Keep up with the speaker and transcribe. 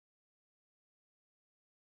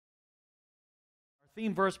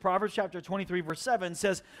theme verse, Proverbs chapter 23, verse 7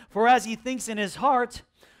 says, "For as he thinks in his heart,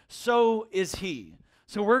 so is he."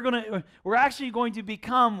 So we're actually going to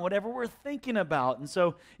become whatever we're thinking about. And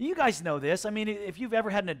so you guys know this. I mean, if you've ever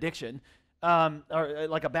had an addiction, or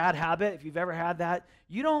like a bad habit, if you've ever had that,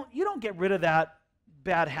 you don't get rid of that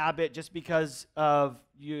bad habit just because of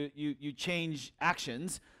you change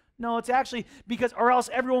actions. No, it's actually because, or else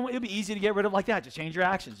everyone, it'd be easy to get rid of like that. Just change your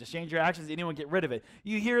actions. Just change your actions. Anyone get rid of it.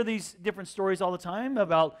 You hear these different stories all the time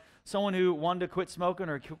about someone who wanted to quit smoking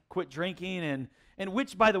or quit drinking, and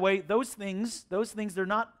which, by the way, those things, they're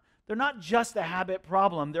not just a habit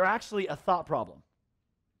problem. They're actually a thought problem.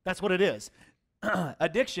 That's what it is.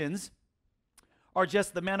 Addictions are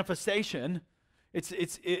just the manifestation. It's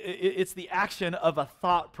the action of a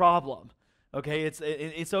thought problem. Okay,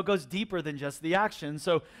 so it goes deeper than just the action.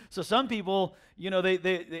 So some people,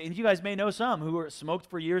 they and you guys may know some who were smoked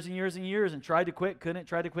for years and years and years and tried to quit,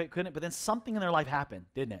 couldn't, but then something in their life happened,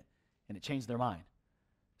 didn't it? And it changed their mind.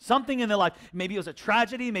 Something in their life, maybe it was a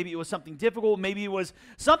tragedy, maybe it was something difficult, maybe it was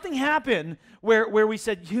something happened where we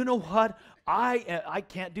said, you know what, I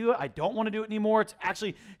can't do it, I don't want to do it anymore. It's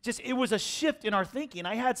actually it was a shift in our thinking.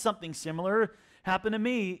 I had something similar happen to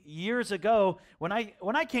me years ago when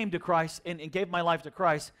I came to Christ and gave my life to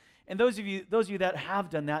Christ. And those of you that have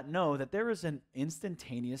done that know that there is an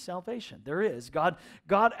instantaneous salvation. There is. God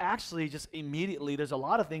actually just immediately, there's a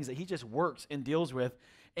lot of things that he just works and deals with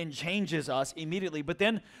and changes us immediately. But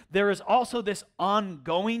then there is also this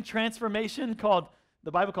ongoing transformation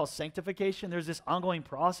the Bible calls sanctification. There's this ongoing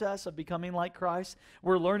process of becoming like Christ.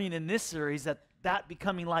 We're learning in this series that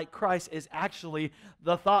becoming like Christ is actually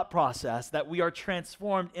the thought process, that we are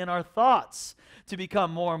transformed in our thoughts to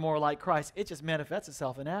become more and more like Christ. It just manifests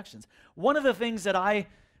itself in actions. One of the things that I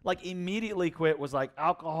immediately quit was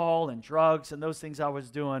alcohol and drugs and those things I was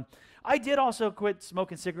doing. I did also quit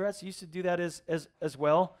smoking cigarettes. I used to do that as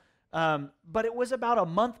well. But it was about a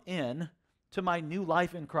month in to my new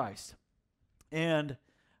life in Christ. And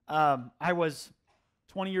I was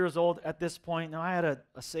 20 years old at this point. Now, I had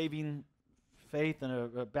a saving faith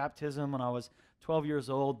and a baptism when I was 12 years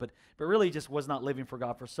old, but really just was not living for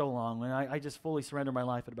God for so long. And I just fully surrendered my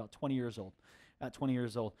life at about 20 years old.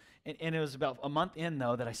 And it was about a month in,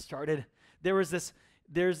 though, that I started. There was this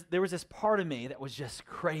part of me that was just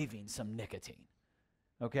craving some nicotine.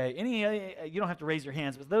 Okay, you don't have to raise your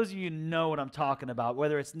hands, but those of you know what I'm talking about,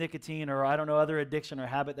 whether it's nicotine or I don't know, other addiction or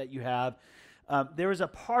habit that you have, there was a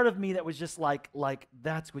part of me that was just like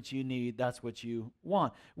that's what you need, that's what you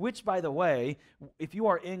want. Which, by the way, if you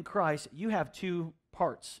are in Christ, you have two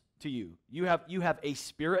parts to you. You have a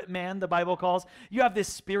spirit man, the Bible calls. You have this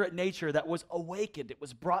spirit nature that was awakened. It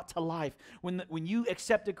was brought to life. When you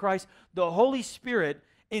accepted Christ, the Holy Spirit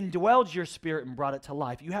indwelled your spirit and brought it to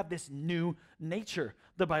life. You have this new nature,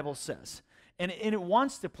 the Bible says. And it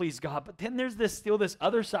wants to please God. But then there's still this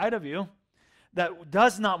other side of you that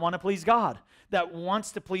does not want to please God, that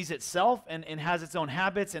wants to please itself and has its own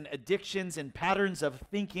habits and addictions and patterns of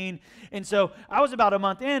thinking. And so I was about a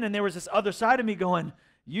month in, and there was this other side of me going,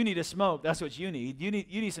 you need to smoke. That's what you need. You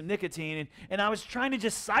need some nicotine. And I was trying to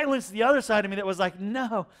just silence the other side of me that was like,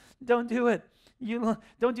 no, don't do it.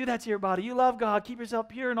 Don't do that to your body. You love God. Keep yourself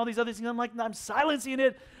pure and all these other things. I'm like, I'm silencing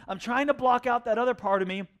it. I'm trying to block out that other part of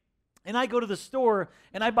me. And I go to the store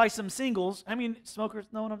and I buy some singles. I mean, smokers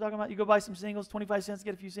know what I'm talking about. You go buy some singles, 25 cents,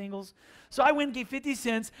 get a few singles. So I went and gave 50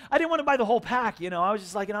 cents. I didn't want to buy the whole pack, I was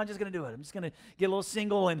just like, I'm just going to do it. I'm just going to get a little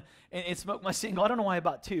single and smoke my single. I don't know why I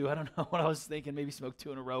bought two. I don't know what I was thinking. Maybe smoke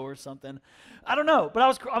two in a row or something. I don't know. But I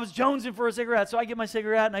was jonesing for a cigarette. So I get my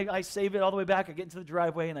cigarette and I save it all the way back. I get into the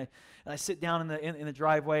driveway and I sit down in the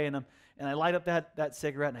driveway and I light up that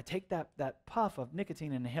cigarette and I take that puff of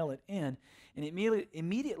nicotine and inhale it in. And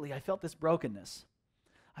immediately I felt this brokenness.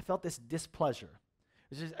 I felt this displeasure.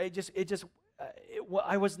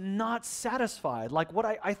 I was not satisfied like what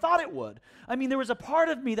I thought it would. I mean, there was a part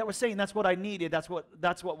of me that was saying that's what I needed. That's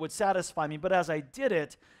what would satisfy me. But as I did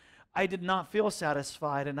it, I did not feel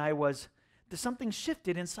satisfied, and something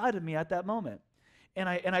shifted inside of me at that moment. And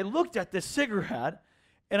I looked at this cigarette,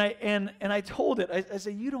 and I told it. I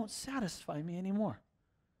said, "You don't satisfy me anymore."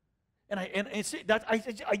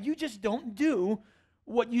 You just don't do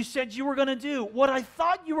what you said you were going to do. What I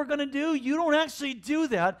thought you were going to do, you don't actually do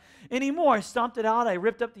that anymore. I stomped it out. I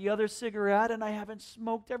ripped up the other cigarette, and I haven't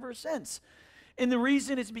smoked ever since. And the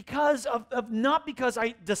reason is because of not because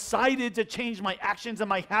I decided to change my actions and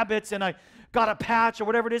my habits and I got a patch or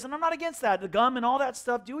whatever it is. And I'm not against that. The gum and all that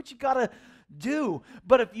stuff, do what you got to do.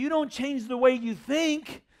 But if you don't change the way you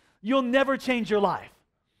think, you'll never change your life.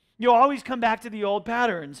 You'll always come back to the old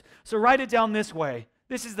patterns. So write it down this way.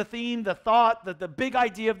 This is the theme, the thought, the big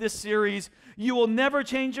idea of this series. You will never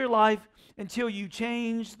change your life until you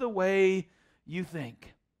change the way you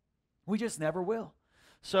think. We just never will.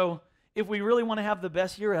 So if we really want to have the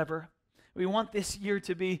best year ever, we want this year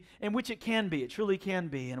to be, and which it can be, it truly can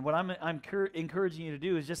be. And what I'm encouraging you to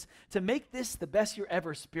do is just to make this the best year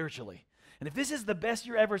ever spiritually. And if this is the best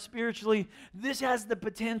year ever spiritually, this has the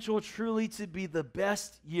potential truly to be the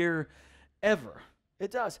best year ever. It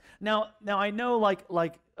does. Now I know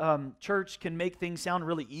like church can make things sound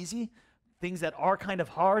really easy, things that are kind of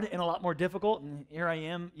hard and a lot more difficult. And here I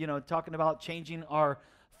am, talking about changing our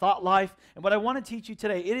thought life. And what I want to teach you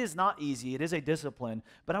today, it is not easy. It is a discipline.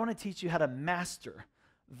 But I want to teach you how to master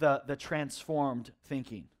the transformed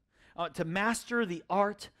thinking. To master the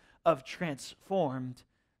art of transformed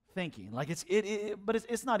thinking. But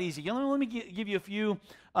it's not easy. Let me give you a few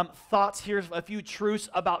thoughts here, a few truths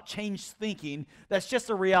about changed thinking. That's just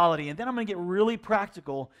a reality. And then I'm going to get really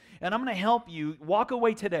practical. And I'm going to help you walk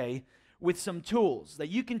away today with some tools that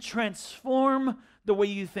you can transform the way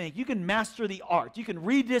you think. You can master the art. You can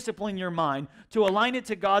rediscipline your mind to align it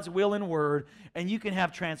to God's will and word, and you can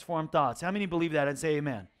have transformed thoughts. How many believe that and say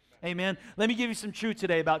amen? Amen. Let me give you some truth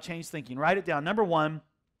today about changed thinking. Write it down. Number one,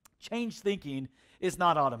 changed thinking is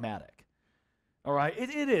not automatic. All right?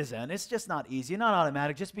 It isn't. It's just not easy. Not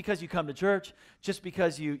automatic. Just because you come to church, just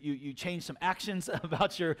because you change some actions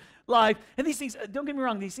about your life. And these things, don't get me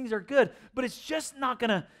wrong, these things are good, but it's just not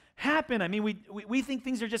going to happen. I mean, we think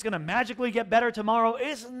things are just going to magically get better tomorrow.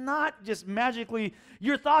 It's not just magically.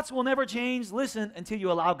 Your thoughts will never change, listen, until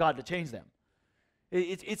you allow God to change them.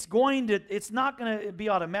 It's not going to be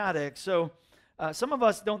automatic. So some of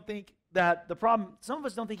us don't think that some of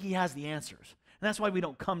us don't think he has the answers. And that's why we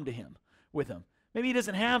don't come to him with them. Maybe he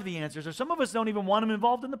doesn't have the answers, or some of us don't even want him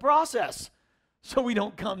involved in the process. So we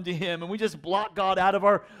don't come to him, and we just block God out of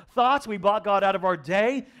our thoughts. We block God out of our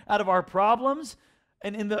day, out of our problems.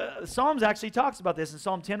 And in the Psalms actually talks about this. In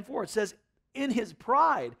Psalm 10:4, it says, in his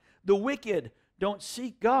pride, the wicked don't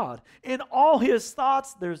seek God. In all his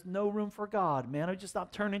thoughts, there's no room for God. Man, I just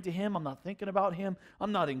not turning to him. I'm not thinking about him.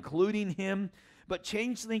 I'm not including him. But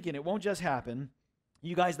change thinking, it won't just happen.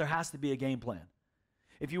 You guys, there has to be a game plan.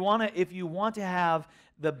 If you want to have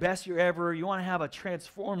the best year ever, you want to have a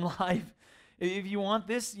transformed life, if you want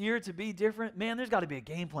this year to be different, man, there's got to be a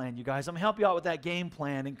game plan, you guys. I'm going to help you out with that game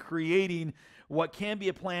plan and creating what can be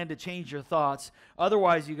a plan to change your thoughts.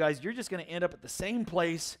 Otherwise, you guys, you're just going to end up at the same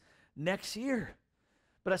place next year.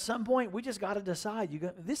 But at some point, we just got to decide,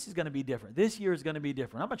 this is going to be different. This year is going to be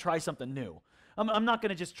different. I'm going to try something new. I'm not going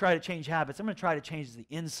to just try to change habits. I'm going to try to change the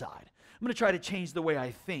inside. I'm going to try to change the way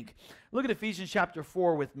I think. Look at Ephesians chapter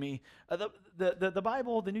 4 with me. The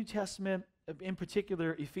Bible, the New Testament, in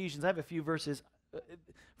particular Ephesians, I have a few verses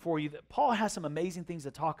for you. Paul has some amazing things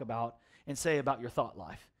to talk about and say about your thought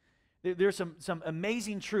life. There's some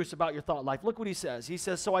amazing truths about your thought life. Look what he says. He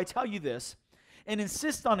says, so I tell you this, and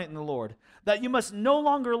insist on it in the Lord, that you must no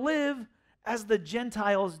longer live as the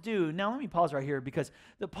Gentiles do. Now, let me pause right here, because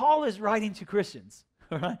Paul is writing to Christians.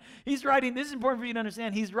 All right? He's writing, this is important for you to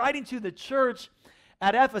understand, he's writing to the church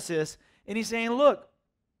at Ephesus, and he's saying, look,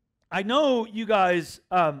 I know you guys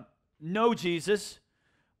know Jesus.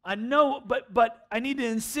 I know, but I need to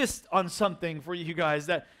insist on something for you guys,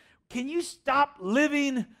 that can you stop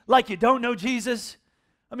living like you don't know Jesus?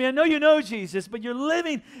 I mean, I know you know Jesus, but you're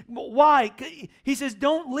living, why? He says,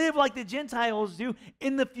 don't live like the Gentiles do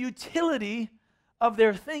in the futility of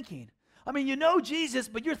their thinking. I mean, you know Jesus,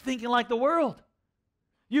 but you're thinking like the world.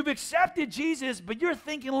 You've accepted Jesus, but you're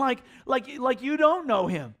thinking like you don't know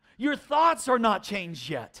him. Your thoughts are not changed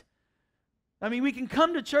yet. I mean, we can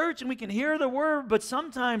come to church and we can hear the word, but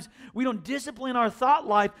sometimes we don't discipline our thought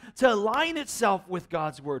life to align itself with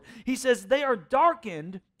God's word. He says they are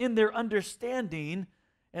darkened in their understanding,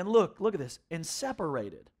 and look at this, and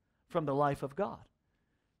separated from the life of God.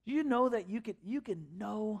 Do you know that you can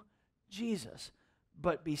know Jesus,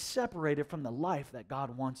 but be separated from the life that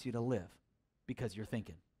God wants you to live because you're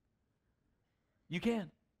thinking? You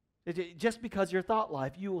can. Just because your thought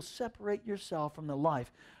life, you will separate yourself from the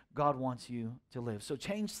life God wants you to live. So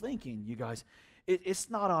change thinking, you guys. It's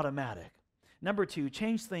not automatic. Number two,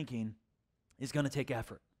 change thinking is going to take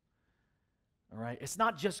effort. All right? It's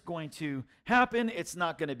not just going to happen. It's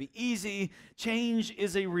not going to be easy. Change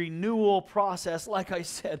is a renewal process. Like I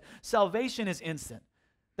said, salvation is instant.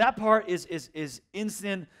 That part is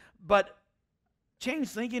instant, but change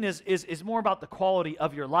thinking is more about the quality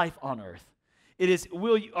of your life on earth. It is,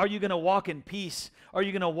 are you going to walk in peace? Are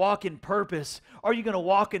you going to walk in purpose? Are you going to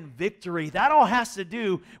walk in victory? That all has to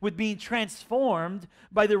do with being transformed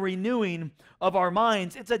by the renewing of our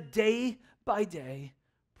minds. It's a day-by-day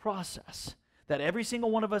process that every single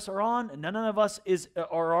one of us are on, and none of us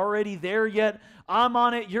are already there yet. I'm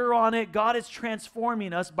on it, you're on it. God is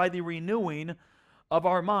transforming us by the renewing of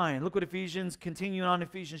our mind. Look what Ephesians, continuing on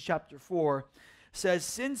Ephesians chapter 4, says,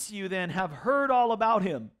 since you then have heard all about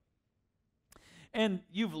him, and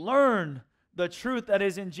you've learned the truth that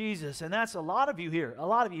is in Jesus, and that's a lot of you here. A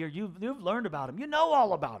lot of you here, you've learned about him. You know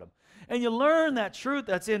all about him. And you learn that truth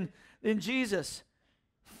that's in Jesus.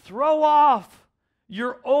 Throw off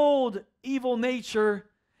your old evil nature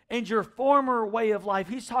and your former way of life.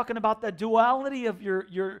 He's talking about the duality of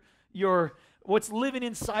your what's living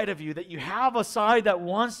inside of you, that you have a side that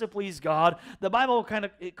wants to please God. The Bible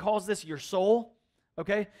it calls this your soul.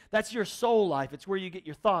 Okay? That's your soul life. It's where you get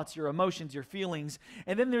your thoughts, your emotions, your feelings.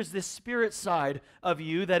 And then there's this spirit side of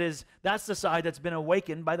you that's the side that's been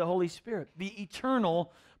awakened by the Holy Spirit, the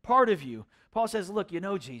eternal part of you. Paul says, look, you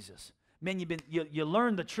know Jesus. Man, you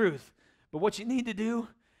learned the truth. But what you need to do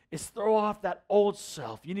is throw off that old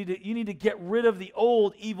self. You need to get rid of the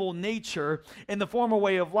old evil nature and the former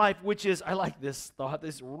way of life, which is, I like this thought,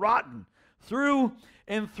 this rotten through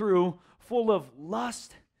and through, full of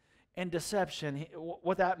lust and deception.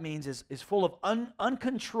 What that means is full of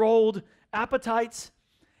uncontrolled appetites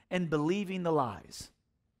and believing the lies.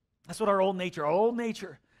 That's what our old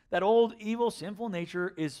nature, that old evil sinful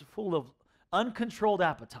nature is full of uncontrolled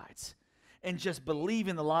appetites and just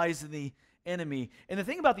believing the lies of the enemy. And the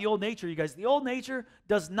thing about the old nature, you guys, the old nature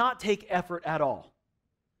does not take effort at all.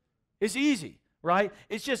 It's easy. Right?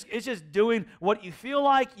 It's just doing what you feel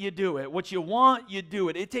like, you do it. What you want, you do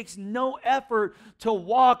it. It takes no effort to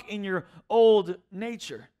walk in your old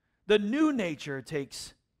nature. The new nature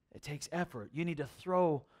takes effort. You need to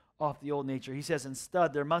throw off the old nature. He says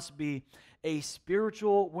instead there must be a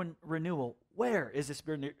spiritual renewal. Where is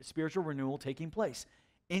the spiritual renewal taking place?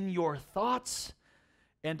 In your thoughts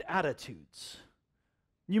and attitudes.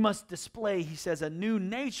 You must display, he says, a new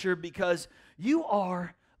nature because you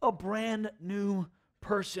are a brand new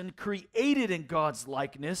person created in God's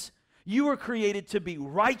likeness. You were created to be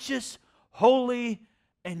righteous, holy,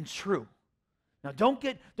 and true. Now don't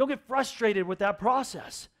get frustrated with that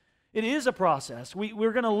process. It is a process.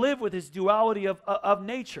 We're going to live with this duality of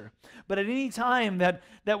nature. But at any time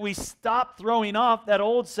that we stop throwing off that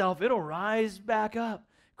old self, it'll rise back up,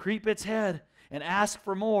 creep its head, and ask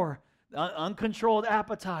for more. Uncontrolled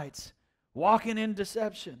appetites, walking in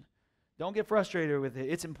deception. Don't get frustrated with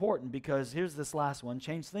it. It's important because here's this last one.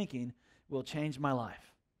 Change thinking will change my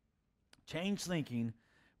life. Change thinking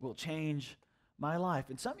will change my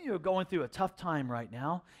life. And some of you are going through a tough time right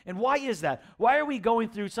now. And why is that? Why are we going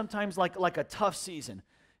through sometimes like a tough season?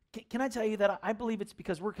 Can I tell you that I believe it's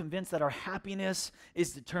because we're convinced that our happiness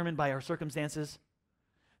is determined by our circumstances?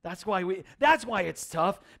 That's why it's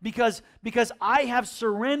tough, because I have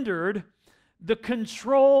surrendered the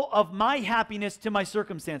control of my happiness to my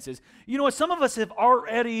circumstances. You know what? Some of us have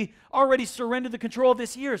already surrendered the control of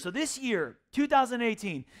this year. So this year,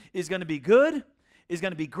 2018, is going to be good, is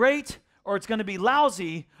going to be great, or it's going to be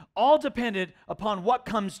lousy, all dependent upon what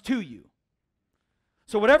comes to you.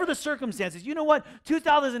 So whatever the circumstances, you know what?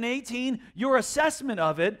 2018, your assessment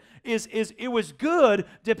of it it was good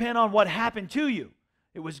depending on what happened to you.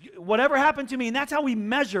 It was whatever happened to me, and that's how we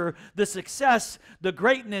measure the success, the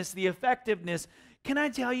greatness, the effectiveness. Can I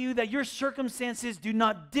tell you that your circumstances do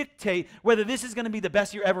not dictate whether this is going to be the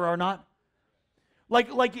best year ever or not? Like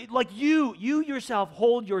you yourself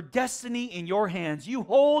hold your destiny in your hands. You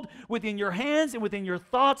hold within your hands and within your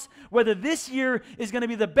thoughts whether this year is going to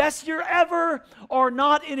be the best year ever or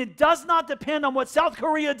not, and it does not depend on what South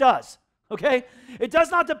Korea does. Okay? It does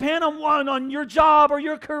not depend on your job or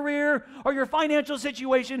your career or your financial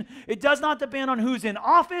situation. It does not depend on who's in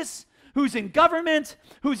office, who's in government,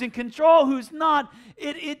 who's in control, who's not.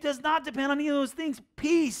 It does not depend on any of those things.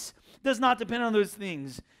 Peace does not depend on those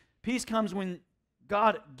things. Peace comes when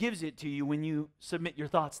God gives it to you, when you submit your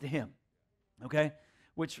thoughts to Him. Okay?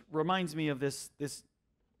 Which reminds me of this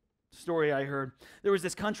story I heard. There was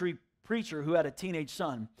this country preacher who had a teenage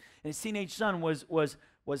son, and his teenage son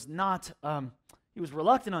was not, he was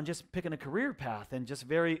reluctant on just picking a career path and just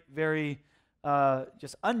very, very,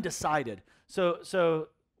 just undecided. So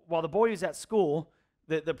while the boy was at school,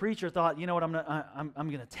 the preacher thought, you know what, I'm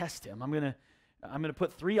gonna test him. I'm gonna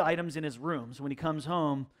put 3 items in his room. So when he comes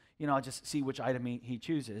home, you know, I'll just see which item he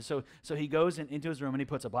chooses. So he goes into his room and he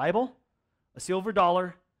puts a Bible, a silver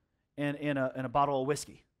dollar, and a bottle of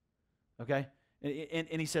whiskey. Okay.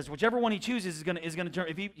 And he says, whichever one he chooses is gonna turn.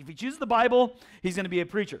 If he chooses the Bible, he's gonna be a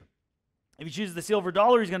preacher. If he chooses the silver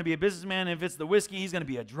dollar, he's gonna be a businessman. And if it's the whiskey, he's gonna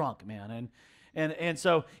be a drunk man. And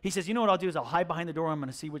so he says, you know what I'll do is I'll hide behind the door. I'm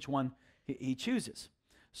gonna see which one he chooses.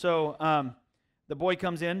 So the boy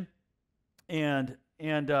comes in, And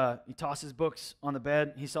he tossed his books on the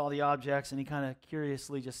bed. He saw the objects, and he kind of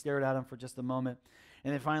curiously just stared at them for just a moment.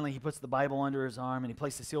 And then finally, he puts the Bible under his arm, and he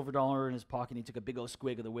placed a silver dollar in his pocket, and he took a big old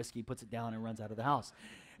swig of the whiskey, puts it down, and runs out of the house.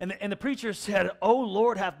 And the preacher said, "Oh,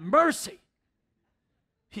 Lord, have mercy.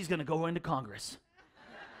 He's going to go into Congress."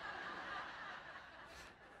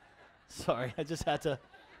 Sorry, I just had to.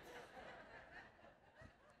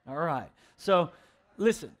 All right. So,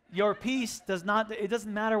 listen, your peace does not, it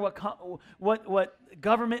doesn't matter what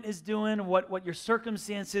government is doing, what your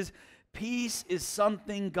circumstances. Peace is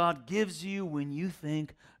something God gives you when you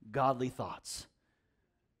think godly thoughts.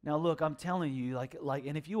 Now, look, I'm telling you,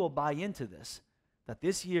 and if you will buy into this, that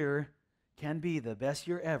this year can be the best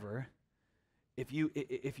year ever, if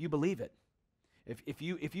you believe it. If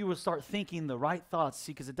you will start thinking the right thoughts,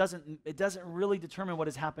 see, because it doesn't really determine what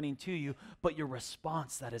is happening to you, but your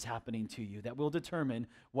response that is happening to you that will determine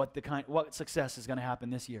what success is going to happen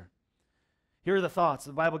this year. Here are the thoughts.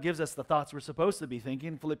 The Bible gives us the thoughts we're supposed to be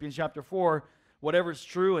thinking. Philippians chapter 4, whatever is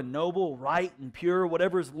true and noble, right and pure,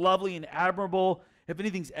 whatever is lovely and admirable, if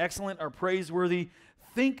anything's excellent or praiseworthy,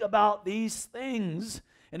 think about these things.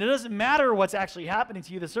 And it doesn't matter what's actually happening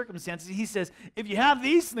to you, the circumstances. He says, if you have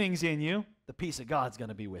these things in you, the peace of God's going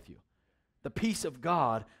to be with you. The peace of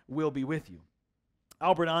God will be with you.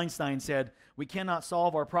 Albert Einstein said, we cannot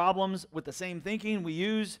solve our problems with the same thinking we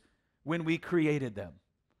used when we created them.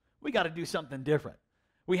 We got to do something different.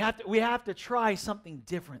 We have to try something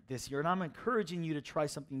different this year, and I'm encouraging you to try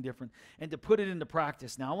something different and to put it into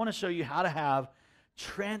practice. Now, I want to show you how to have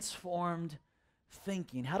transformed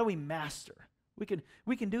thinking. How do we master? We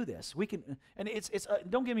can do this. We can, and it's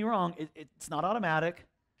don't get me wrong, it's not automatic,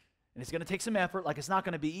 and it's going to take some effort. Like, it's not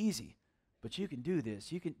going to be easy, but you can do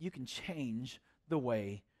this. You can change the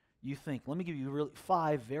way you think. Let me give you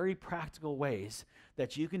 5 very practical ways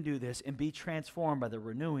that you can do this and be transformed by the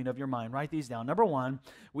renewing of your mind. Write these down. Number 1,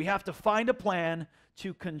 we have to find a plan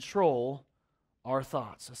to control our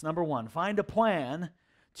thoughts. That's number 1. Find a plan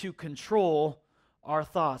to control our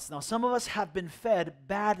thoughts. Now, some of us have been fed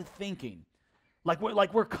bad thinking. Like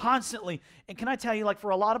we're constantly, and can I tell you, like for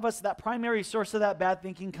a lot of us, that primary source of that bad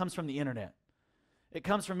thinking comes from the internet. It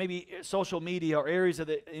comes from maybe social media or areas of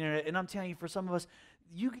the internet. And I'm telling you, for some of us,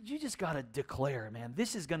 you just got to declare, man,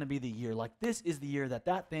 this is going to be the year. Like, this is the year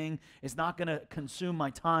that thing is not going to consume my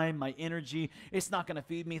time, my energy. It's not going to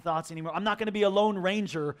feed me thoughts anymore. I'm not going to be a lone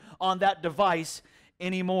ranger on that device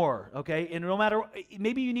anymore, okay? And no matter,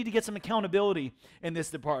 maybe you need to get some accountability in this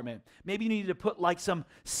department. Maybe you need to put like some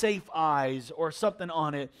safe eyes or something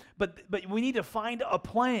on it. But we need to find a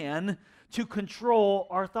plan to control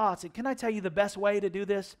our thoughts. And can I tell you the best way to do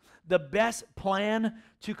this? The best plan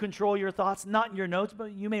to control your thoughts, not in your notes,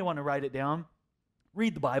 but you may want to write it down.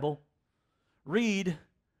 Read the Bible. Read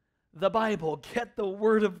the Bible. Get the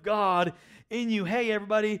Word of God in you. Hey,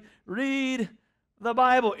 everybody, read the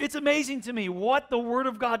Bible. It's amazing to me what the Word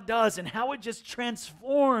of God does and how it just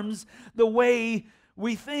transforms the way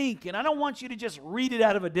we think. And I don't want you to just read it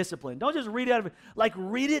out of a discipline. Don't just read it out of it. Like,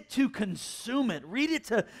 read it to consume it. Read it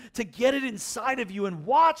to get it inside of you, and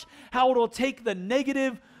watch how it'll take the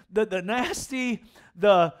negative, the nasty,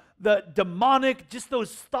 the demonic, just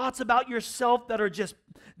those thoughts about yourself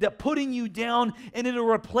that putting you down, and it'll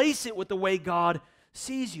replace it with the way God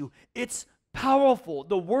sees you. It's powerful.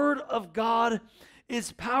 The Word of God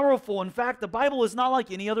is powerful. In fact, the Bible is not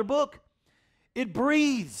like any other book. It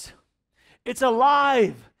breathes. It's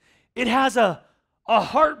alive. It has a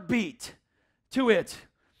heartbeat to it.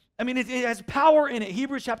 I mean, it has power in it.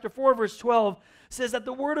 Hebrews chapter 4, verse 12 says that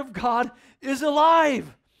the Word of God is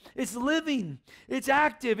alive. It's living. It's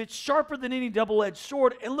active. It's sharper than any double-edged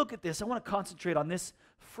sword. And look at this. I want to concentrate on this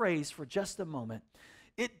phrase for just a moment.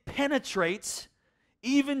 It penetrates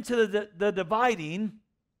even to the dividing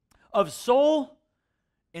of soul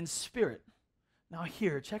and spirit. Now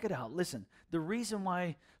here, check it out. Listen, the reason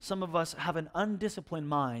why some of us have an undisciplined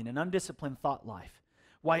mind, an undisciplined thought life,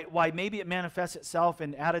 why maybe it manifests itself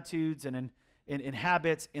in attitudes and in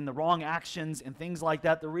habits, in the wrong actions and things like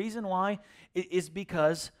that, the reason why is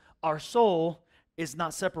because our soul is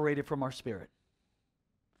not separated from our spirit.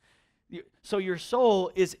 So your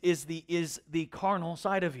soul is the carnal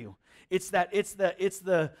side of you. It's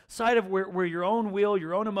the side of where your own will,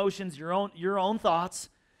 your own emotions, your own thoughts.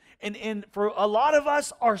 And for a lot of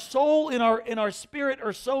us, our soul and our spirit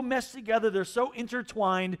are so meshed together, they're so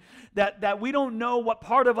intertwined that we don't know what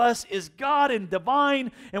part of us is God and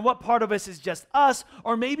divine and what part of us is just us.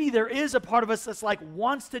 Or maybe there is a part of us that's like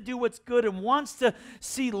wants to do what's good and wants to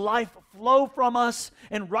see life flow from us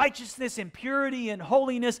and righteousness and purity and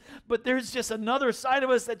holiness, but there's just another side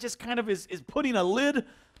of us that just kind of is putting a lid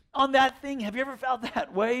on that thing. Have you ever felt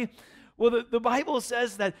that way? Well, the Bible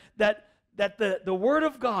says that the Word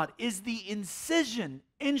of God is the incision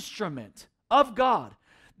instrument of God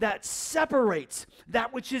that separates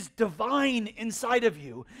that which is divine inside of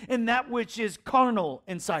you and that which is carnal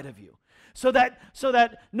inside of you. So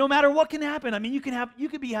that no matter what can happen, I mean, you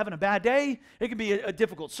could be having a bad day, it could be a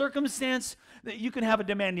difficult circumstance, that you can have a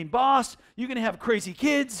demanding boss, you can have crazy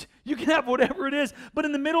kids, you can have whatever it is, but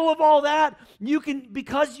in the middle of all that, you can,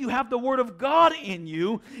 because you have the Word of God in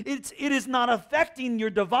you, it is not affecting your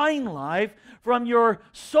divine life from your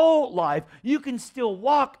soul life. You can still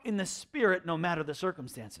walk in the Spirit no matter the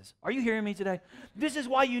circumstances. Are you hearing me today? This is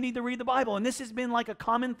why you need to read the Bible, and this has been like a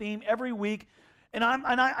common theme every week. And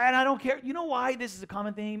I don't care. You know why this is a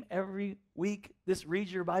common theme every week, this read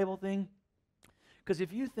your Bible thing? Because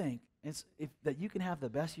if you think that you can have the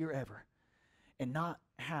best year ever and not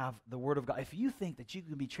have the Word of God, if you think that you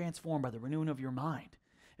can be transformed by the renewing of your mind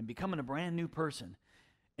and becoming a brand new person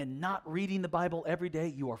and not reading the Bible every day,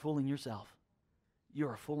 you are fooling yourself. You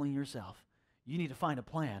are fooling yourself. You need to find a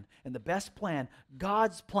plan. And the best plan,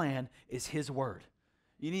 God's plan, is His Word.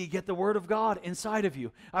 You need to get the Word of God inside of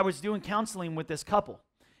you. I was doing counseling with this couple,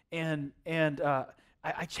 and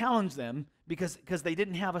I challenged them because they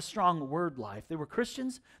didn't have a strong word life. They were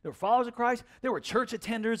Christians, they were followers of Christ, they were church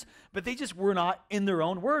attenders, but they just were not in their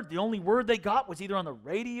own word. The only word they got was either on the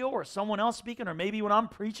radio or someone else speaking, or maybe when I'm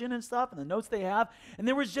preaching and stuff and the notes they have, and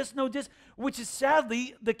there was just no which is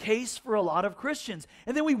sadly the case for a lot of Christians.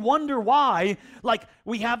 And then we wonder why, like,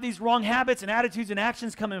 we have these wrong habits and attitudes and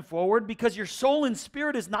actions coming forward because your soul and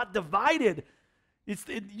spirit is not divided.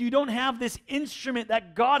 You don't have this instrument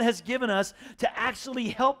that God has given us to actually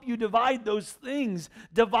help you divide those things,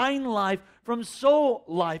 divine life from soul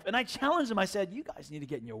life. And I challenged them. I said, you guys need to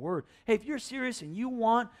get in your word. Hey, if you're serious and you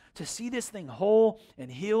want to see this thing whole and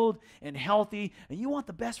healed and healthy, and you want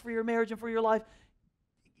the best for your marriage and for your life,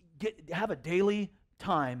 have a daily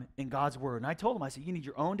time in God's word. And I told them, I said, you need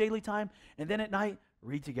your own daily time, and then at night,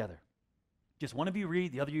 read together. Just one of you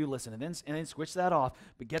read, the other you listen, and then switch that off,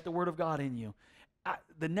 but get the Word of God in you.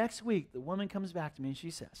 The next week, the woman comes back to me and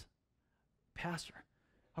she says, Pastor,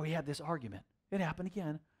 we had this argument. It happened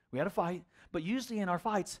again. We had a fight, but usually in our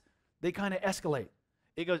fights, they kind of escalate.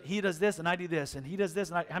 It goes, he does this and I do this, and he does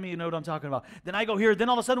this, and how many of you know what I'm talking about? Then I go here, then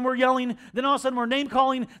all of a sudden we're yelling, then all of a sudden we're name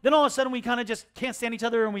calling, then all of a sudden we kind of just can't stand each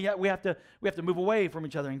other, and we have to move away from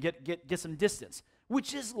each other and get some distance,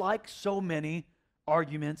 which is like so many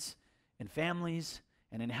arguments in families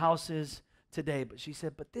and in houses today. But she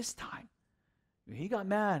said, but this time, he got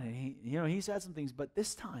mad and he said some things, but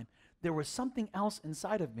this time there was something else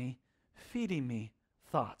inside of me feeding me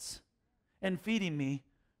thoughts and feeding me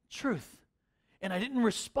truth. And I didn't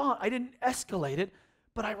respond, I didn't escalate it,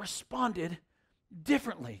 but I responded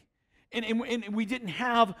differently. And we didn't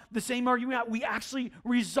have the same argument. We actually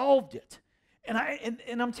resolved it. And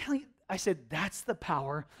I'm telling you, I said, that's the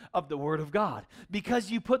power of the Word of God.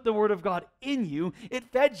 Because you put the Word of God in you, it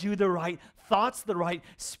fed you the right thoughts, the right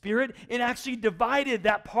spirit. It actually divided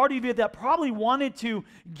that part of you that probably wanted to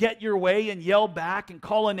get your way and yell back and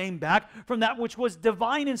call a name back from that which was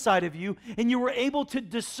divine inside of you. And you were able to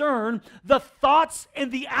discern the thoughts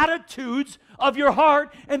and the attitudes of your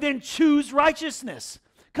heart and then choose righteousness.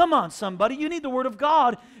 Come on, somebody. You need the Word of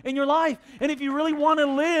God in your life. And if you really want to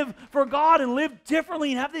live for God and live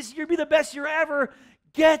differently and have this year be the best year ever,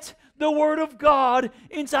 get the Word of God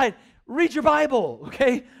inside. Read your Bible,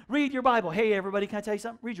 okay? Read your Bible. Hey, everybody, can I tell you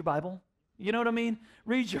something? Read your Bible. You know what I mean?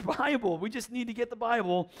 Read your Bible. We just need to get the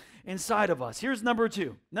Bible inside of us. Here's number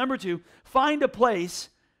two. Number two, find a place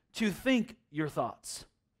to think your thoughts.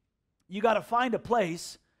 You got to find a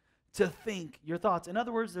place to think your thoughts. In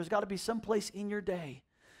other words, there's got to be some place in your day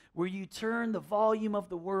where you turn the volume of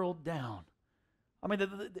the world down. I mean,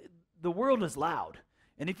 the world is loud.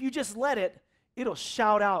 And if you just let it, it'll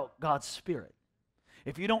shout out God's Spirit.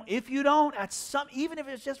 If you don't, even if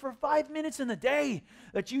it's just for 5 minutes in the day,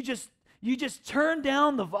 that you just turn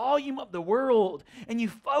down the volume of the world and you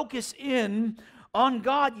focus in on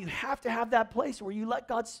God, you have to have that place where you let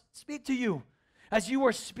God speak to you. As you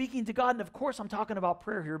are speaking to God, and of course I'm talking about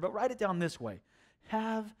prayer here, but write it down this way.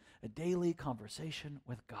 Have a daily conversation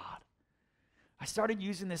with God. I started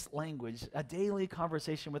using this language, a daily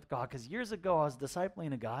conversation with God, because years ago I was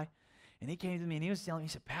discipling a guy, and he came to me and he was telling me,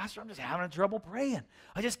 he said, Pastor, I'm just having trouble praying.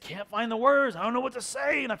 I just can't find the words. I don't know what to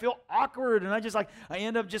say, and I feel awkward, and I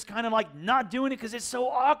end up just kind of like not doing it because it's so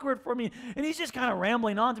awkward for me. And he's just kind of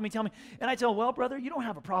rambling on to me, telling me, and I tell him, well, brother, you don't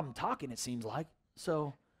have a problem talking, it seems like.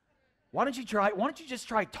 So why don't you just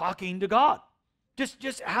try talking to God?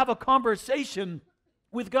 Just have a conversation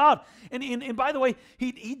with God. And by the way,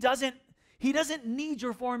 he doesn't need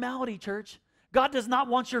your formality, church. God does not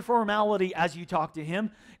want your formality as you talk to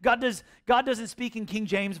him. God doesn't speak in King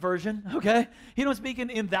James Version, okay? He don't speak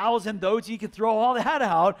in thous and those. You can throw all that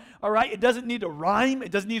out, all right? It doesn't need to rhyme.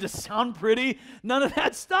 It doesn't need to sound pretty. None of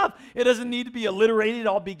that stuff. It doesn't need to be alliterated,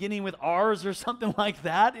 all beginning with R's or something like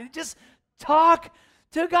that. It just talk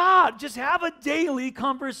to God. Just have a daily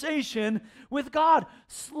conversation with God.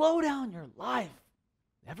 Slow down your life.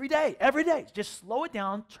 Every day. Just slow it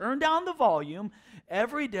down. Turn down the volume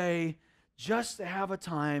every day, just to have a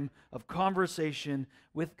time of conversation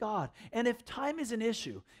with God. And if time is an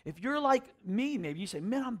issue, if you're like me, maybe you say,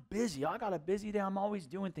 man, I'm busy. I got a busy day. I'm always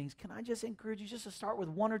doing things. Can I just encourage you just to start with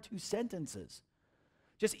 1 or 2 sentences?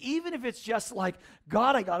 Just even if it's just like,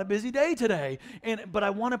 God, I got a busy day today, but I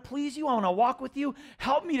want to please you. I want to walk with you.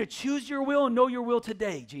 Help me to choose your will and know your will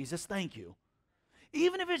today, Jesus. Thank you.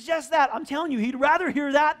 Even if it's just that, I'm telling you, he'd rather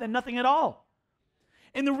hear that than nothing at all.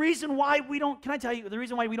 And the reason why we don't, can I tell you, the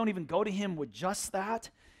reason why we don't even go to him with just that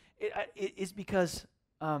is because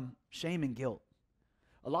shame and guilt.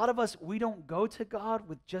 A lot of us, we don't go to God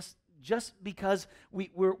with just because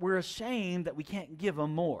we're ashamed that we can't give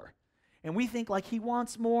him more. And we think like he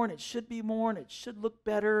wants more, and it should be more, and it should look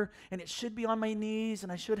better, and it should be on my knees,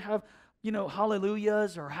 and I should have,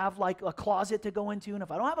 hallelujahs, or have like a closet to go into. And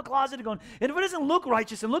if I don't have a closet to go in, and if it doesn't look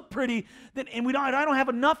righteous and look pretty, then I don't have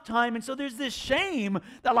enough time. And so there's this shame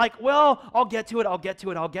that like, well, I'll get to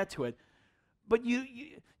it. But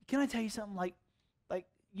can I tell you something? Like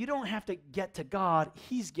you don't have to get to God.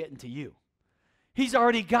 He's getting to you. He's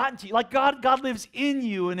already gotten to you. Like God lives in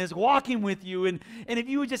you and is walking with you. And if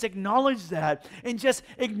you would just acknowledge that and just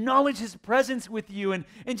acknowledge his presence with you, and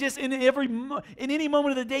just in any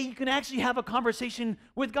moment of the day, you can actually have a conversation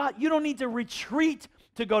with God. You don't need to retreat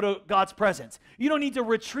to go to God's presence. You don't need to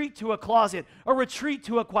retreat to a closet or retreat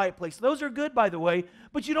to a quiet place. Those are good, by the way,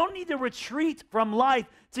 but you don't need to retreat from life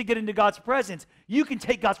to get into God's presence. You can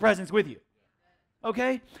take God's presence with you.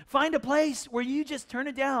 Okay? Find a place where you just turn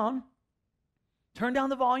it down. Turn down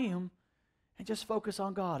the volume and just focus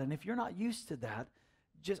on God. And if you're not used to that,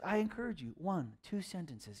 I encourage you, 1, 2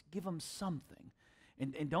 sentences. Give them something.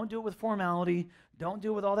 And don't do it with formality. Don't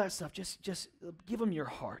do it with all that stuff. Just give them your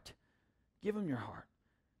heart. Give them your heart.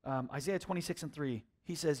 Isaiah 26:3,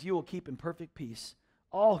 he says, you will keep in perfect peace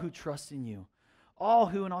all who trust in you. All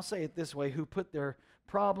who, and I'll say it this way, who put their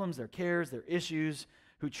problems, their cares, their issues,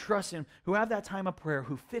 who trust him, who have that time of prayer,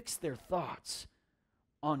 who fix their thoughts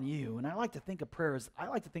on you. And I like to think of prayer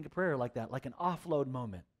like that, like an offload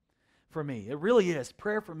moment for me. It really is.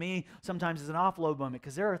 Prayer for me sometimes is an offload moment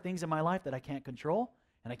because there are things in my life that I can't control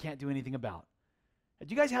and I can't do anything about. Do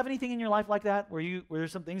you guys have anything in your life like that where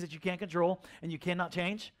there's some things that you can't control and you cannot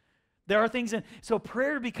change? There are things so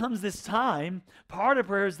prayer becomes this time. Part of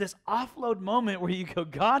prayer is this offload moment where you go,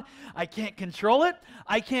 God, I can't control it.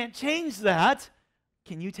 I can't change that.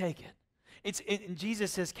 Can you take it? And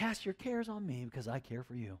Jesus says, cast your cares on me because I care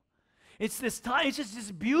for you. It's this time, it's just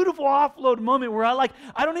this beautiful offload moment where I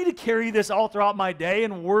don't need to carry this all throughout my day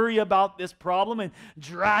and worry about this problem and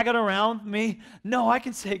drag it around with me. No, I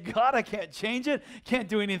can say, God, I can't change it, can't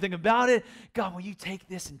do anything about it. God, will you take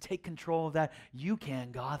this and take control of that? You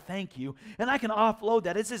can, God, thank you. And I can offload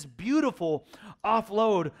that. It's this beautiful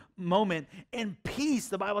offload moment. And peace,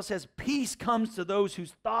 the Bible says, peace comes to those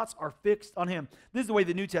whose thoughts are fixed on him. This is the way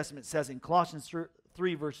the New Testament says in Colossians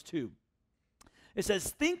 3, verse 2. It says,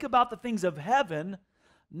 think about the things of heaven,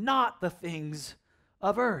 not the things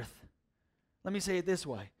of earth. Let me say it this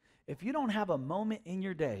way. If you don't have a moment in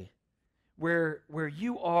your day where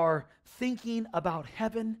you are thinking about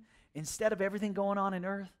heaven instead of everything going on in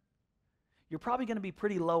earth, you're probably going to be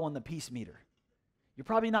pretty low on the peace meter. You're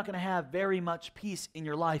probably not going to have very much peace in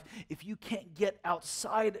your life if you can't get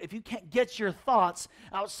outside, if you can't get your thoughts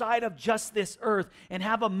outside of just this earth and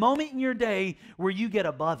have a moment in your day where you get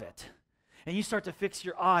above it. And you start to fix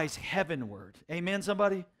your eyes heavenward. Amen,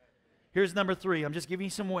 somebody? Here's number 3. I'm just giving you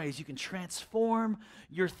some ways you can transform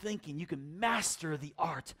your thinking. You can master the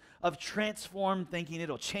art of transformed thinking.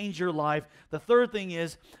 It'll change your life. The third thing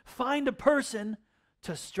is find a person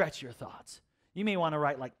to stretch your thoughts. You may want to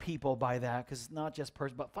write like people by that because it's not just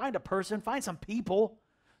person, but find a person, find some people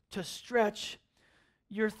to stretch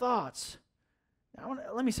your thoughts. Now,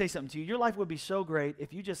 let me say something to you. Your life would be so great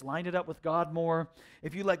if you just lined it up with God more,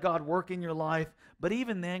 if you let God work in your life. But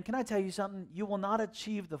even then, can I tell you something? You will not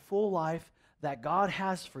achieve the full life that God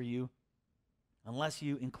has for you unless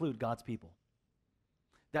you include God's people.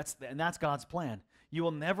 That's God's plan.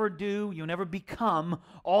 You'll never become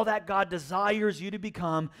all that God desires you to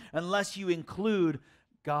become unless you include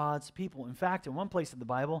God's people. In fact, in one place in the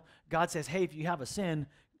Bible, God says, hey, if you have a sin,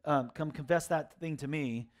 come confess that thing to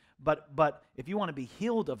me. But if you want to be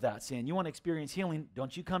healed of that sin, you want to experience healing,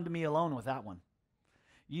 don't you come to me alone with that one.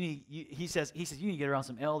 He says you need to get around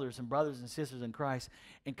some elders, some brothers and sisters in Christ,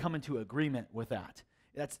 and come into agreement with that.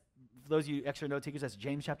 That's, for those of you extra note takers, that's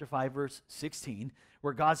James chapter 5, verse 16,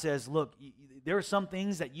 where God says, look, there are some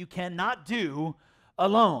things that you cannot do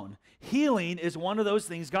alone. Healing is one of those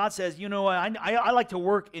things. God says, you know, I like to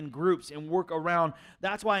work in groups and work around.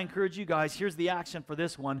 That's why I encourage you guys, here's the action for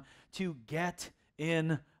this one, to get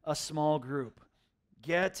in a small group.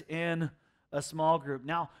 Get in a small group.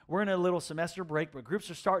 Now, we're in a little semester break, but groups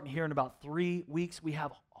are starting here in about 3 weeks. We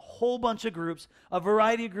have a whole bunch of groups, a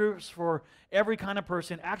variety of groups for every kind of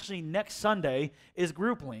person. Actually, next Sunday is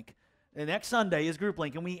Group Link. The next Sunday is Group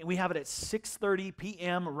Link, and we have it at 6:30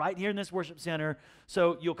 p.m. right here in this worship center.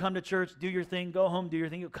 So you'll come to church, do your thing, go home, do your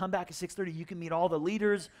thing. You'll come back at 6:30. You can meet all the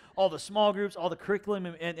leaders, all the small groups, all the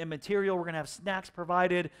curriculum and material. We're going to have snacks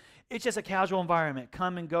provided. It's just a casual environment.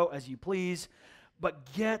 Come and go as you please,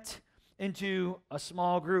 but get into a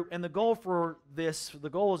small group. And the goal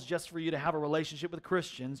is just for you to have a relationship with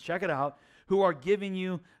Christians, check it out, who are giving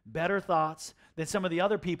you better thoughts than some of the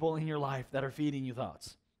other people in your life that are feeding you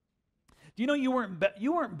thoughts. Do you know you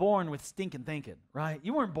weren't born with stinking thinking, right?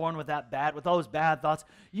 You weren't born with with those bad thoughts.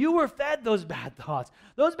 You were fed those bad thoughts.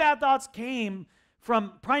 Those bad thoughts came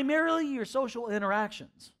from primarily your social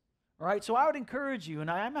interactions, all right? So I would encourage you, and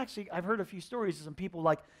I've heard a few stories of some people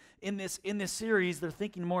like in this series, they're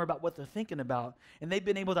thinking more about what they're thinking about, and they've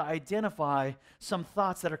been able to identify some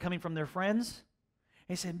thoughts that are coming from their friends.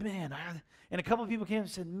 And they said, man, and a couple of people came and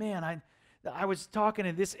said, man, I was talking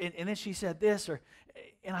to this, and then she said this,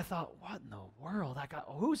 and I thought, what in the world?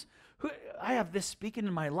 I have this speaking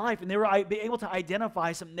in my life, and they were able to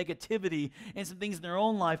identify some negativity and some things in their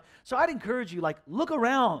own life. So I'd encourage you, look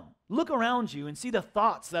around you and see the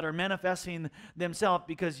thoughts that are manifesting themselves,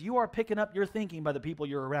 because you are picking up your thinking by the people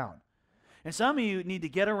you're around. And some of you need to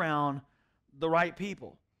get around the right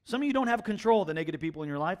people. Some of you don't have control of the negative people in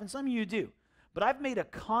your life, and some of you do. But I've made a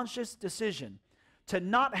conscious decision to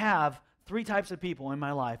not have 3 types of people in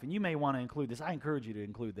my life, and you may want to include this. I encourage you to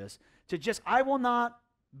include this. I will not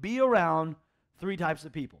be around 3 types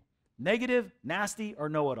of people. Negative, nasty, or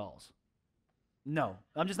know-it-alls. No,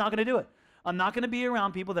 I'm just not going to do it. I'm not going to be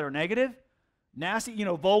around people that are negative, nasty,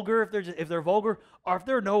 vulgar if they're vulgar, or if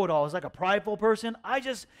they're know-it-alls, like a prideful person.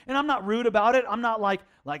 And I'm not rude about it. I'm not like,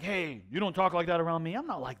 hey, you don't talk like that around me. I'm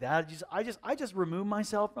not like that. I just remove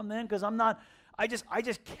myself from them, because I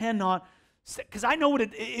just cannot, because I know what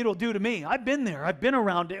it'll do to me. I've been there. I've been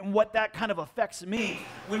around it, and what that kind of affects me.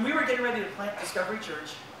 When we were getting ready to plant Discovery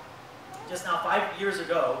Church, just now 5 years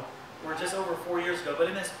ago, or just over 4 years ago, but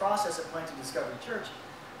in this process of planting Discovery Church,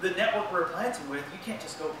 the network we're planting with, you can't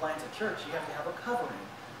just go plant a church. You have to have a covering.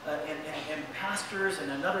 And pastors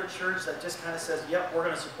and another church that just kind of says, yep, we're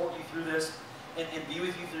going to support you through this and be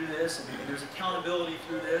with you through this, and there's accountability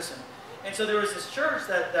through this. And so there was this church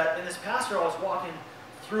and this pastor I was walking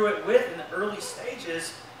through it with in the early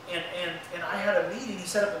stages, and I had a meeting. He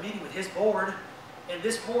set up a meeting with his board, and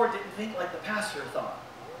this board didn't think like the pastor thought.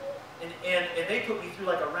 And they put me through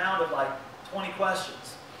a round of 20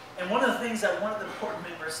 questions. And one of the things that one of the board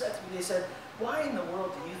members said to me, they said, why in the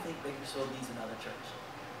world do you think Bakersfield needs another church?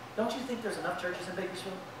 Don't you think there's enough churches in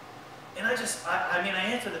Bakersfield? And I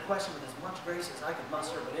answered the question with as much grace as I could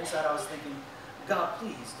muster, but inside I was thinking, God,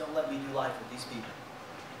 please don't let me do life with these people.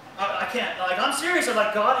 I can't. I'm serious. I'm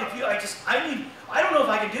like, God, I don't know if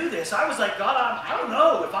I can do this. I was like, God, I don't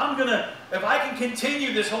know if I can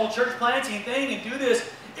continue this whole church planting thing and do this,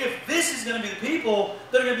 if this is going to be the people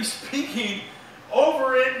that are going to be speaking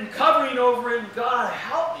over it and covering over it. And God,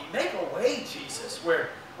 help me. Make a way, Jesus, where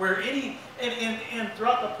and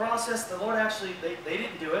throughout the process, the Lord actually, they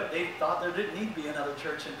didn't do it. They thought there didn't need to be another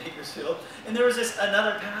church in Bakersfield. And there was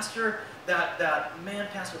another pastor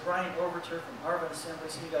Pastor Brian Overture from Harvard Assembly,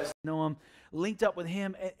 some of you guys know him, linked up with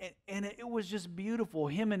him, and it was just beautiful.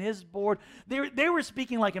 Him and his board, they were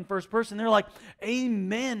speaking in first person. They're like,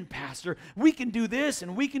 amen, Pastor. We can do this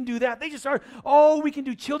and we can do that. They just started, we can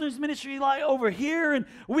do children's ministry over here, and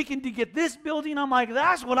we can get this building. I'm like,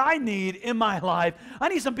 that's what I need in my life. I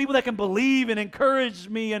need some people that can believe and encourage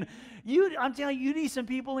me. And I'm telling you, you need some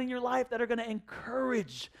people in your life that are going to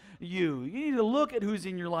encourage you. You need to look at who's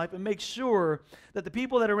in your life and make sure that the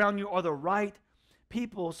people that are around you are the right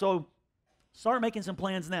people. So start making some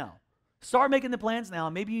plans now. Start making the plans now.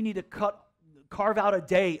 Maybe you need to carve out a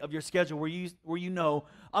day of your schedule where you know,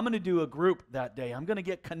 I'm going to do a group that day. I'm going to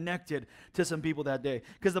get connected to some people that day.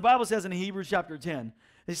 Because the Bible says in Hebrews chapter 10,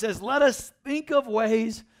 it says, let us think of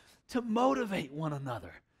ways to motivate one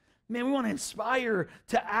another. Man, we want to inspire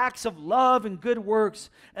to acts of love and good works.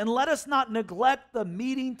 And let us not neglect the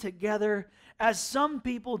meeting together as some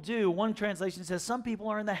people do. One translation says some people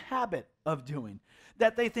are in the habit of doing.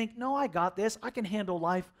 That they think, no, I got this. I can handle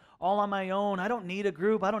life all on my own. I don't need a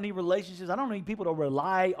group. I don't need relationships. I don't need people to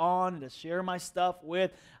rely on and to share my stuff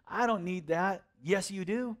with. I don't need that. Yes, you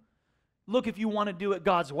do. Look, if you want to do it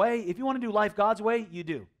God's way, if you want to do life God's way, you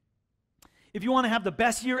do. If you want to have the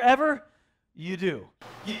best year ever, you do.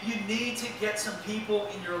 You need to get some people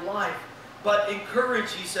in your life, but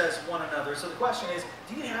encourage, he says, one another. So the question is,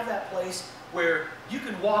 do you have that place where you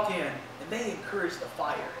can walk in and they encourage the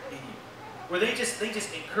fire in you? Where they just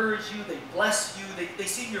encourage you, they bless you, they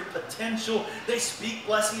see your potential, they speak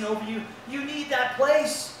blessing over you. You need that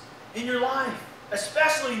place in your life.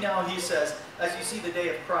 Especially now, he says, as you see the day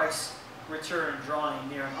of Christ's return drawing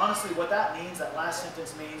near. And honestly, what that means, that last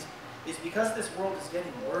sentence means, is because this world is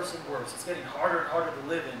getting worse and worse, it's getting harder and harder to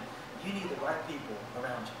live in, you need the right people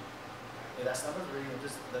around you. Okay, that's number 3,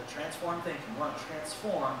 just the transform thinking. We want to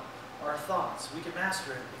transform our thoughts. We can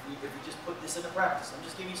master it if we just put this into practice. I'm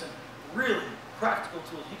just giving you some really practical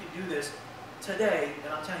tools. You can do this today,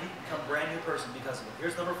 and I'm telling you, you can become a brand new person because of it.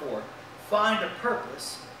 Here's number 4. Find a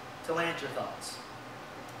purpose to land your thoughts.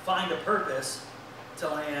 Find a purpose to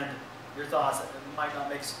land your thoughts. It might not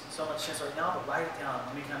make so much sense right now, but write it down.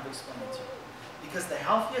 Let me kind of explain it to you. Because the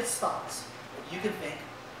healthiest thoughts that you can think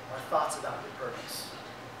are thoughts about your purpose.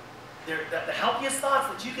 The healthiest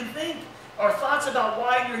thoughts that you can think are thoughts about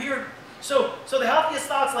why you're here. So the healthiest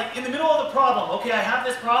thoughts, like in the middle of the problem, okay, I have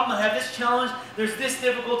this problem, I have this challenge, there's this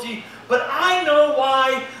difficulty, but I know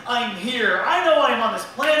why I'm here. I know why I'm on this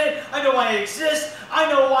planet. I know why I exist.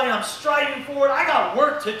 I know why I'm striving for it. I got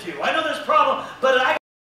work to do. I know there's a problem, but I got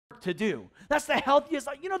work to do. That's the healthiest.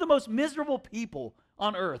 You know, the most miserable people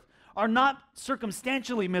on earth are not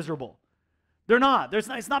circumstantially miserable. They're not.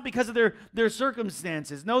 It's not because of their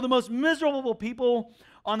circumstances. No, the most miserable people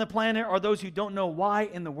on the planet are those who don't know why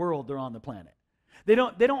in the world they're on the planet. They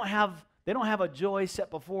don't have a joy set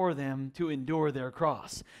before them to endure their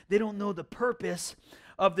cross. They don't know the purpose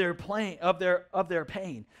of their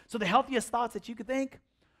pain. So the healthiest thoughts that you could think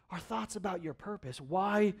are thoughts about your purpose,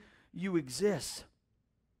 why you exist.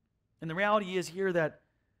 And the reality is here that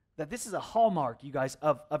this is a hallmark, you guys,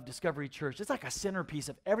 of Discovery Church. It's like a centerpiece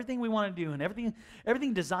of everything we want to do, and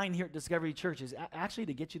everything designed here at Discovery Church is actually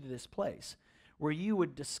to get you to this place where you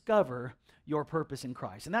would discover your purpose in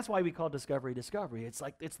Christ. And that's why we call Discovery.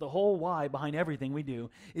 It's the whole why behind everything we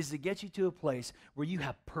do is to get you to a place where you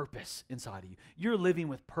have purpose inside of you. You're living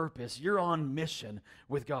with purpose. You're on mission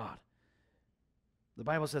with God. The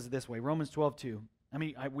Bible says it this way, Romans 12:2. I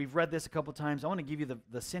mean, we've read this a couple times. I want to give you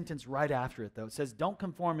the sentence right after it, though. It says, don't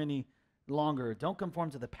conform any longer. Don't conform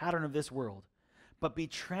to the pattern of this world, but be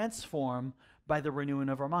transformed by the renewing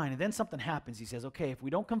of our mind. And then something happens. He says, okay, if we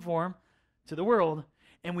don't conform to the world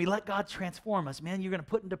and we let God transform us, man, you're going to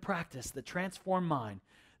put into practice the transformed mind.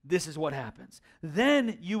 This is what happens.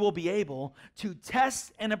 Then you will be able to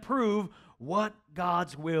test and approve what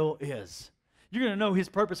God's will is. You're going to know his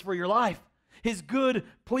purpose for your life. His good,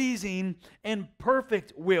 pleasing, and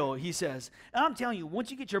perfect will, he says. And I'm telling you,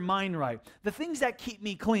 once you get your mind right, the things that keep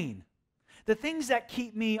me clean, the things that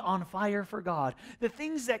keep me on fire for God, the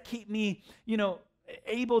things that keep me,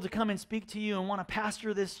 able to come and speak to you and want to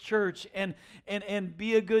pastor this church and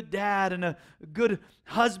be a good dad and a good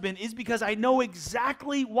husband is because I know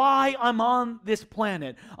exactly why I'm on this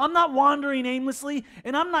planet. I'm not wandering aimlessly,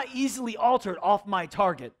 and I'm not easily altered off my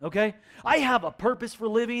target, okay? I have a purpose for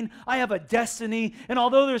living. I have a destiny, and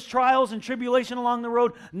although there's trials and tribulation along the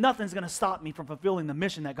road, nothing's going to stop me from fulfilling the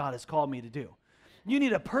mission that God has called me to do. You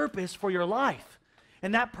need a purpose for your life.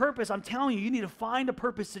 And that purpose, I'm telling you, you need to find a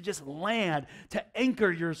purpose to just land, to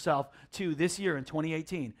anchor yourself to this year in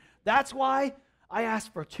 2018. That's why I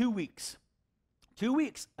asked for 2 weeks. 2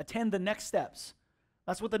 weeks, attend the next steps.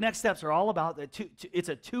 That's what the next steps are all about. It's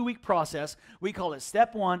a 2-week process. We call it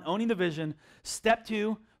step 1, owning the vision. Step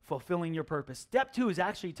 2, fulfilling your purpose. Step 2 is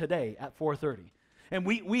actually today at 4:30. And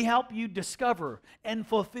we help you discover and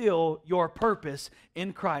fulfill your purpose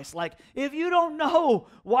in Christ. Like, if you don't know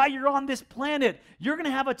why you're on this planet, you're going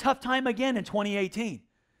to have a tough time again in 2018.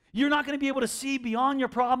 You're not going to be able to see beyond your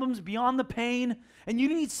problems, beyond the pain, and you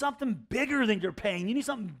need something bigger than your pain. You need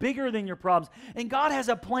something bigger than your problems. And God has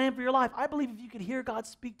a plan for your life. I believe if you could hear God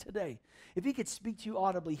speak today, if he could speak to you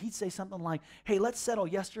audibly, he'd say something like, hey, let's settle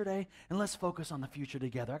yesterday and let's focus on the future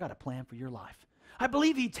together. I got a plan for your life. I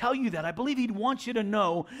believe he'd tell you that. I believe he'd want you to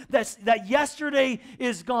know that yesterday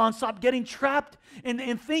is gone. Stop getting trapped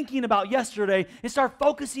in thinking about yesterday and start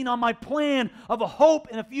focusing on my plan of a hope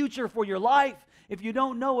and a future for your life. If you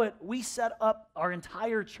don't know it, we set up our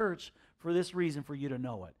entire church for this reason, for you to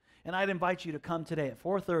know it. And I'd invite you to come today at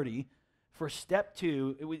 4:30 for step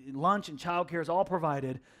 2. Lunch and childcare is all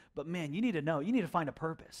provided. But man, you need to know. You need to find a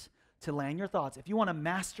purpose to land your thoughts. If you want to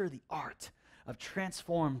master the art of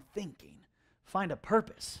transformed thinking, find a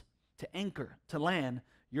purpose to anchor, to land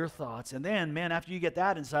your thoughts. And then, man, after you get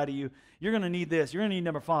that inside of you, you're going to need this. You're going to need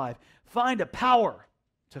number 5. Find a power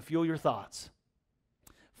to fuel your thoughts.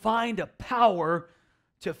 Find a power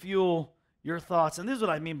to fuel your thoughts. And this is what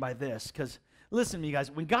I mean by this, because listen to me, guys.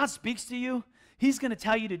 When God speaks to you, he's going to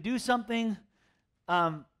tell you to do something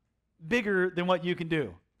bigger than what you can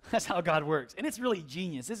do. That's how God works. And it's really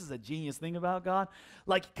genius. This is a genius thing about God.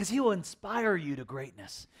 Because he will inspire you to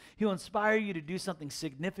greatness. He will inspire you to do something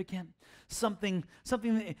significant, something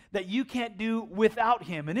that you can't do without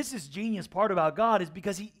him. And this is genius part about God, is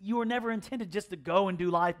because you were never intended just to go and do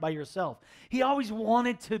life by yourself. He always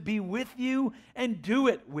wanted to be with you and do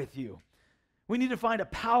it with you. We need to find a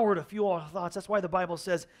power to fuel our thoughts. That's why the Bible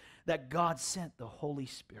says that God sent the Holy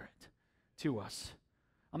Spirit to us.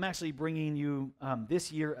 I'm actually bringing you this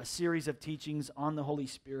year a series of teachings on the Holy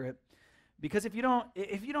Spirit, because if you don't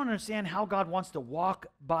understand how God wants to walk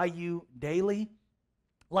by you daily,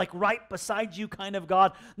 like right beside you kind of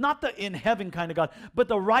God, not the in heaven kind of God, but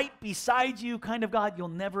the right beside you kind of God, you'll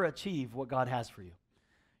never achieve what God has for you.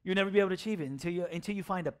 You'll never be able to achieve it until you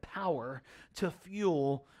find a power to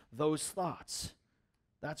fuel those thoughts.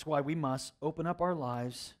 That's why we must open up our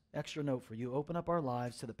lives. Extra note for you: open up our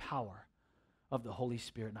lives to the power of the Holy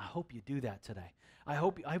Spirit. And I hope you do that today. I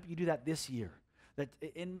hope you do that this year. That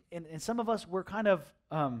in some of us, we're kind of,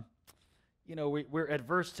 we're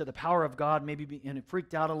adverse to the power of God, maybe and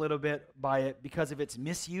freaked out a little bit by it because of its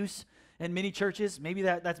misuse in many churches. Maybe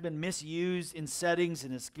that's been misused in settings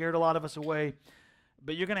and it scared a lot of us away.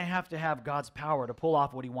 But you're going to have God's power to pull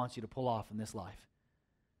off what he wants you to pull off in this life.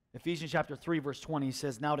 Ephesians chapter 3, verse 20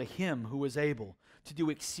 says, "Now to him who is able to do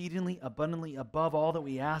exceedingly abundantly above all that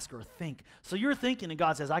we ask or think." So you're thinking, and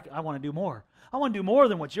God says, I want to do more. I want to do more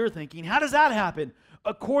than what you're thinking. How does that happen?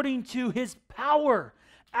 According to his power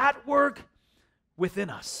at work within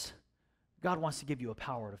us. God wants to give you a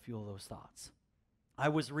power to fuel those thoughts. I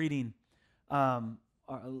was reading,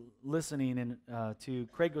 listening to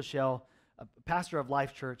Craig Groeschel, a pastor of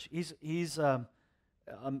Life Church. He's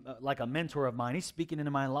like a mentor of mine. He's speaking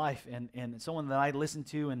into my life, and someone that I listen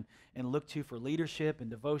to and look to for leadership and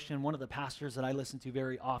devotion. One of the pastors that I listen to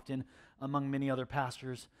very often among many other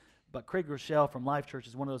pastors. But Craig Groeschel from Life Church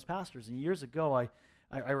is one of those pastors. And years ago,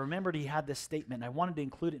 I remembered he had this statement. I wanted to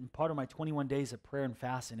include it in part of my 21 days of prayer and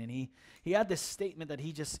fasting. And he had this statement that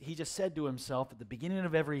he just said to himself at the beginning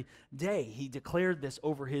of every day. He declared this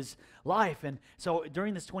over his life. And so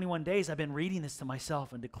during this 21 days, I've been reading this to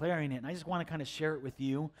myself and declaring it. And I just want to kind of share it with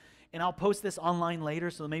you. And I'll post this online later,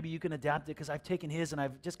 so maybe you can adapt it, because I've taken his and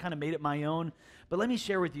I've just kind of made it my own. But let me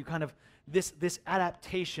share with you kind of this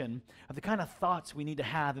adaptation of the kind of thoughts we need to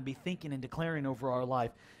have and be thinking and declaring over our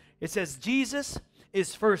life. It says, "Jesus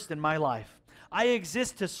is first in my life. I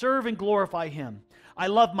exist to serve and glorify him. I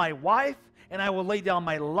love my wife, and I will lay down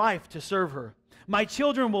my life to serve her. My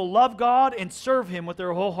children will love God and serve him with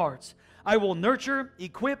their whole hearts. I will nurture,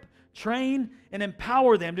 equip, train, and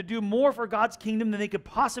empower them to do more for God's kingdom than they could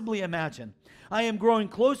possibly imagine. I am growing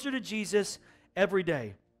closer to Jesus every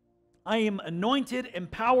day. I am anointed,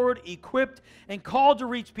 empowered, equipped, and called to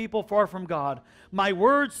reach people far from God. My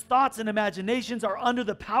words, thoughts, and imaginations are under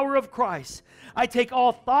the power of Christ. I take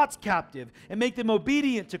all thoughts captive and make them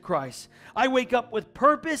obedient to Christ. I wake up with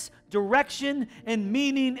purpose, direction, and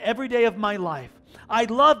meaning every day of my life. I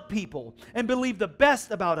love people and believe the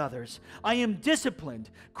best about others. I am disciplined.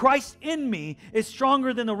 Christ in me is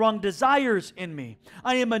stronger than the wrong desires in me.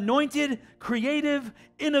 I am anointed, creative,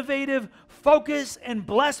 innovative, focused, and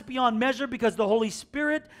blessed beyond measure because the Holy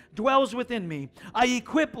Spirit dwells within me. I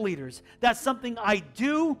equip leaders. That's something I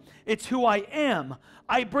do. It's who I am.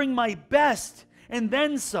 I bring my best and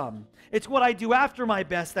then some. It's what I do after my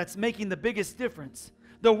best that's making the biggest difference.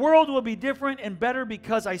 The world will be different and better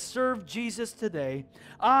because I serve Jesus today.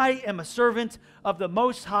 I am a servant of the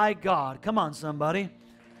Most High God. Come on, somebody.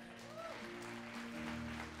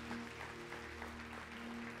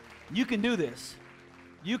 You can do this.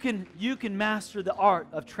 You can master the art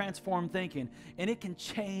of transformed thinking, and it can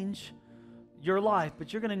change your life,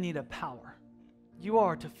 but you're going to need a power. You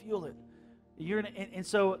are, to fuel it. And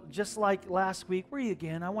so just like last week,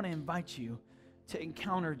 again, I want to invite you to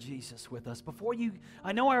encounter Jesus with us. Before you,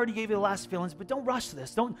 I know I already gave you the last feelings, but don't rush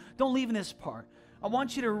this. Don't leave in this part. I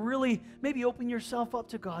want you to really maybe open yourself up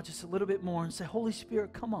to God just a little bit more and say, Holy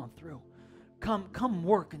Spirit, come on through. Come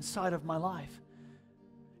work inside of my life.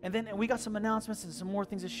 And then we got some announcements and some more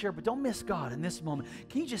things to share, but don't miss God in this moment.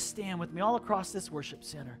 Can you just stand with me all across this worship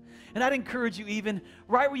center? And I'd encourage you, even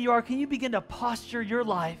right where you are, can you begin to posture your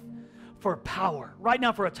life for power right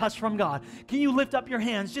now, for a touch from God? Can you lift up your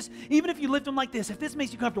hands? Just even if you lift them like this, if this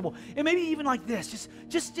makes you comfortable, and maybe even like this,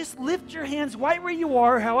 just lift your hands right where you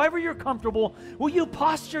are, however you're comfortable. Will you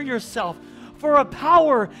posture yourself for a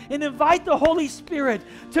power and invite the Holy Spirit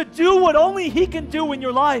to do what only He can do in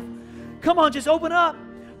your life? Come on, just open up.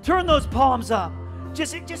 Turn those palms up.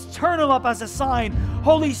 Just turn them up as a sign.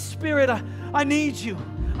 Holy Spirit, I need you.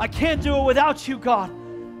 I can't do it without you, God.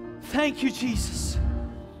 Thank you, Jesus.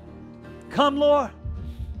 Come, Lord.